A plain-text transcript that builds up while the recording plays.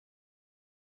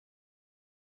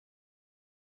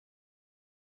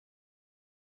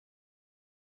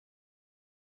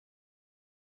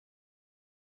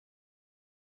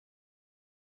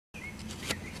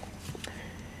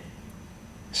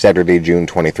Saturday, June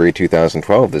 23,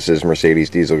 2012. This is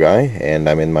Mercedes Diesel Guy, and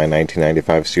I'm in my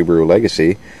 1995 Subaru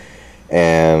Legacy.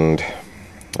 And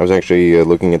I was actually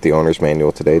looking at the owner's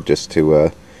manual today just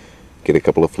to get a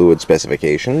couple of fluid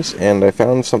specifications, and I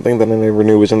found something that I never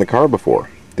knew was in the car before.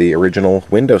 The original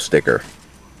window sticker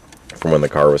from when the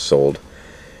car was sold,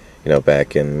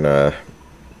 back in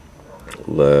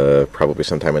probably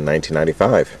sometime in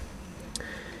 1995.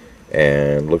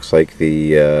 And looks like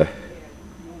the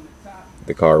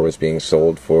car was being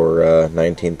sold for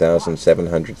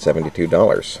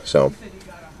 $19,772. So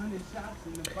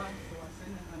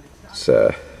it's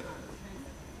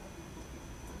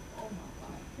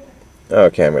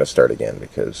okay. I'm going to start again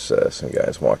because some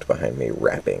guys walked behind me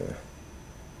rapping.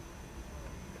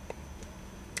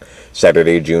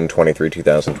 Saturday, June 23,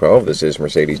 2012. This is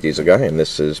Mercedes Diesel Guy, and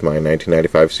this is my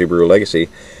 1995 Subaru Legacy.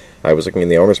 I was looking in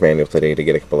the owner's manual today to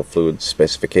get a couple of fluid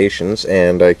specifications,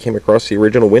 and I came across the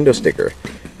original window sticker.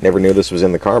 Never knew this was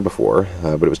in the car before,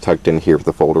 but it was tucked in here with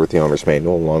the folder with the owner's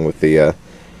manual, along with the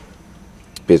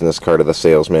business card of the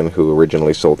salesman who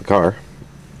originally sold the car.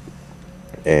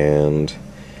 And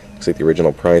looks like the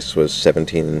original price was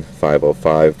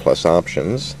 $17,505 plus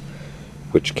options,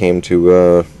 which came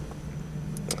to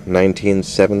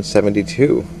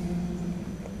 $19,772.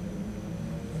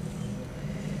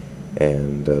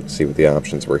 And let's see what the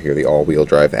options were here. The all-wheel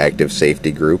drive active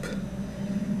safety group.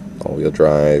 All-wheel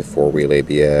drive, four-wheel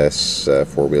ABS,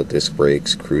 four-wheel disc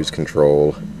brakes, cruise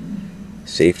control.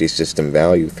 Safety system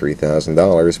value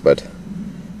 $3,000, but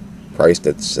priced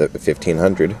at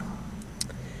 $1,500.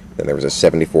 Then there was a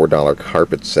 $74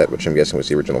 carpet set, which I'm guessing was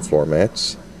the original floor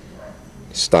mats.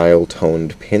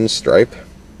 Style-toned pinstripe,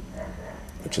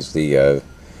 which is the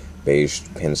beige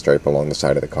pinstripe along the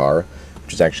side of the car,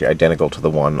 which is actually identical to the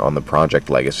one on the Project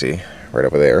Legacy, right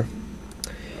over there.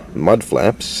 Mud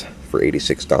flaps for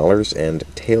 $86, and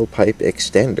tailpipe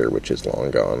extender, which is long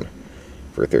gone,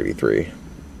 for $33.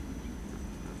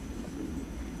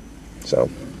 So,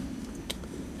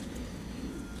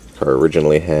 the car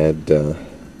originally had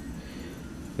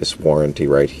this warranty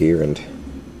right here, and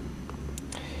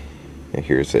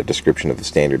here's a description of the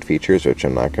standard features, which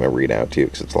I'm not going to read out to you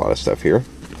because it's a lot of stuff here.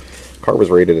 Car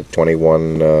was rated at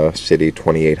 21 city,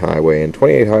 28 highway, and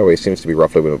 28 highway seems to be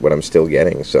roughly what I'm still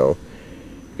getting, so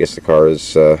I guess the car is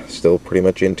still pretty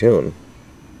much in tune.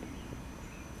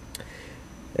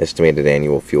 Estimated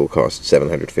annual fuel cost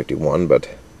 $751, but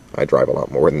I drive a lot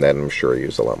more than that, and I'm sure I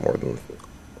use a lot more than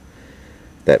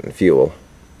that in fuel.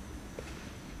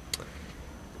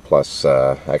 Plus,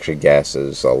 actually gas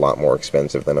is a lot more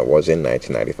expensive than it was in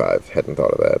 1995. Hadn't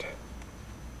thought of that.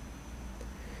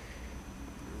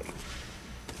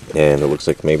 And it looks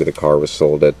like maybe the car was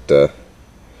sold at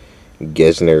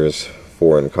Gesner's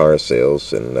Foreign Car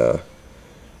Sales in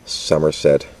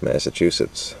Somerset,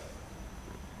 Massachusetts.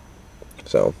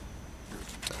 So,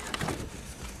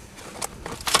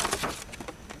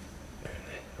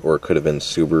 or it could have been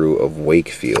Subaru of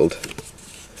Wakefield.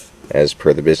 As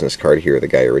per the business card here, the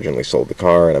guy originally sold the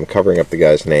car, and I'm covering up the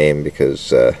guy's name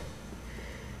because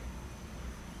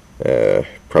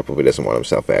probably doesn't want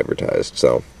himself advertised,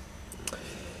 so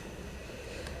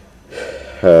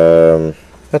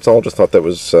that's all. Just thought that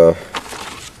was a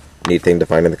neat thing to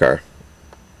find in the car.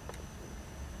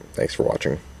 Thanks for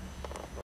watching.